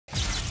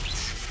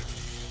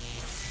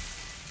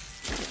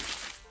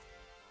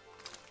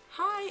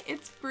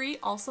it's Bree,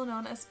 also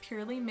known as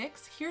Purely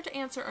Mix, here to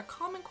answer a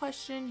common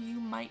question you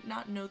might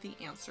not know the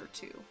answer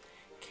to.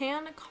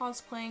 Can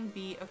cosplaying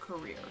be a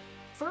career?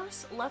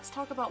 First, let's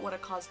talk about what a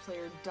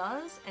cosplayer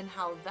does and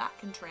how that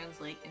can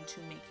translate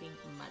into making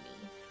money.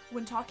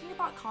 When talking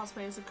about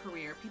cosplay as a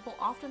career, people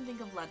often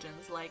think of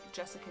legends like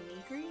Jessica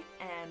Nigri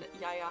and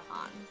Yaya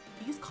Han.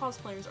 These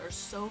cosplayers are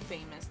so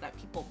famous that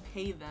people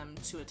pay them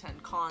to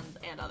attend cons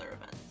and other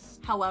events.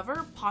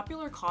 However,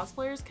 popular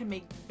cosplayers can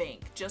make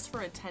bank just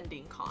for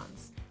attending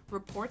cons.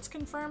 Reports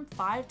confirm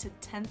 $5,000 to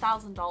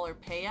 $10,000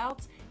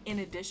 payouts in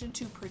addition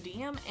to per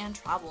diem and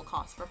travel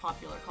costs for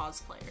popular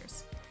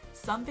cosplayers.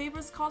 Some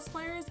famous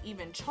cosplayers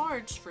even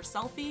charge for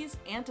selfies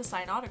and to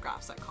sign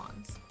autographs at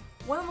cons.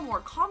 One of the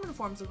more common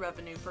forms of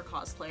revenue for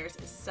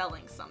cosplayers is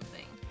selling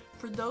something.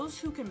 For those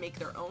who can make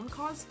their own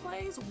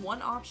cosplays,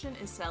 one option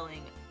is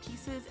selling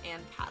pieces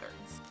and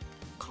patterns.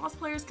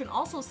 Cosplayers can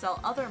also sell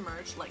other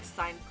merch like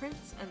signed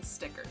prints and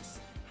stickers.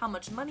 How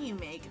much money you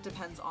make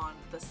depends on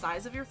the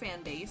size of your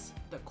fan base,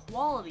 the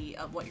quality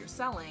of what you're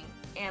selling,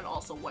 and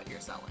also what you're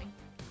selling.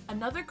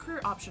 Another career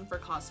option for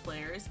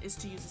cosplayers is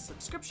to use a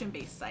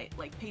subscription-based site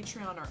like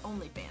Patreon or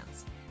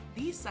OnlyFans.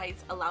 These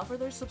sites allow for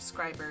their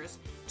subscribers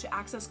to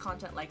access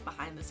content like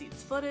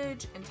behind-the-scenes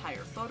footage, entire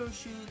photo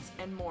shoots,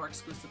 and more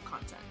exclusive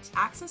content.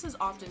 Access is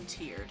often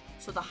tiered,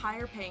 so the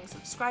higher-paying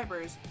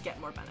subscribers get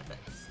more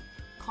benefits.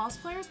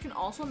 Cosplayers can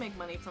also make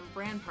money from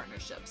brand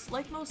partnerships,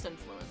 like most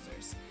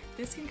influencers.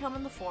 This can come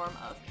in the form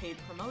of paid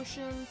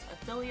promotions,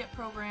 affiliate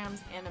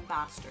programs, and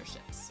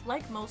ambassadorships.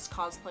 Like most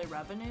cosplay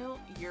revenue,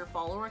 your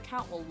follower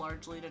count will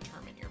largely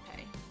determine your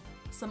pay.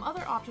 Some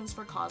other options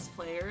for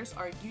cosplayers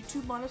are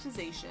YouTube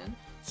monetization,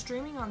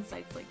 streaming on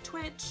sites like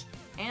Twitch,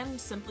 and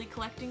simply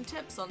collecting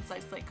tips on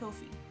sites like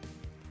Ko-fi.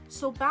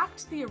 So back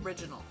to the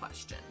original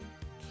question,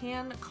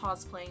 can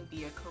cosplaying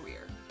be a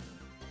career?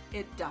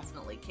 It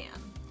definitely can,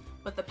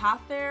 but the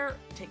path there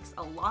takes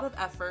a lot of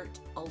effort,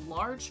 a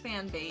large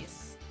fan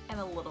base, and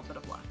a little bit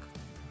of luck.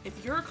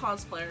 If you're a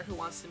cosplayer who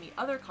wants to meet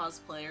other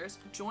cosplayers,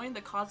 join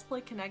the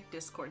Cosplay Connect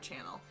Discord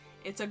channel.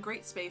 It's a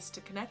great space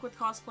to connect with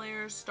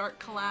cosplayers, start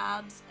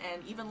collabs,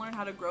 and even learn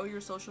how to grow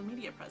your social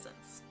media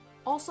presence.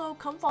 Also,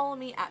 come follow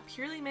me at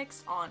Purely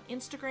Mixed on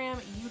Instagram,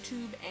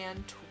 YouTube,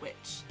 and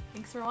Twitch.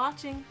 Thanks for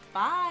watching.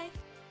 Bye!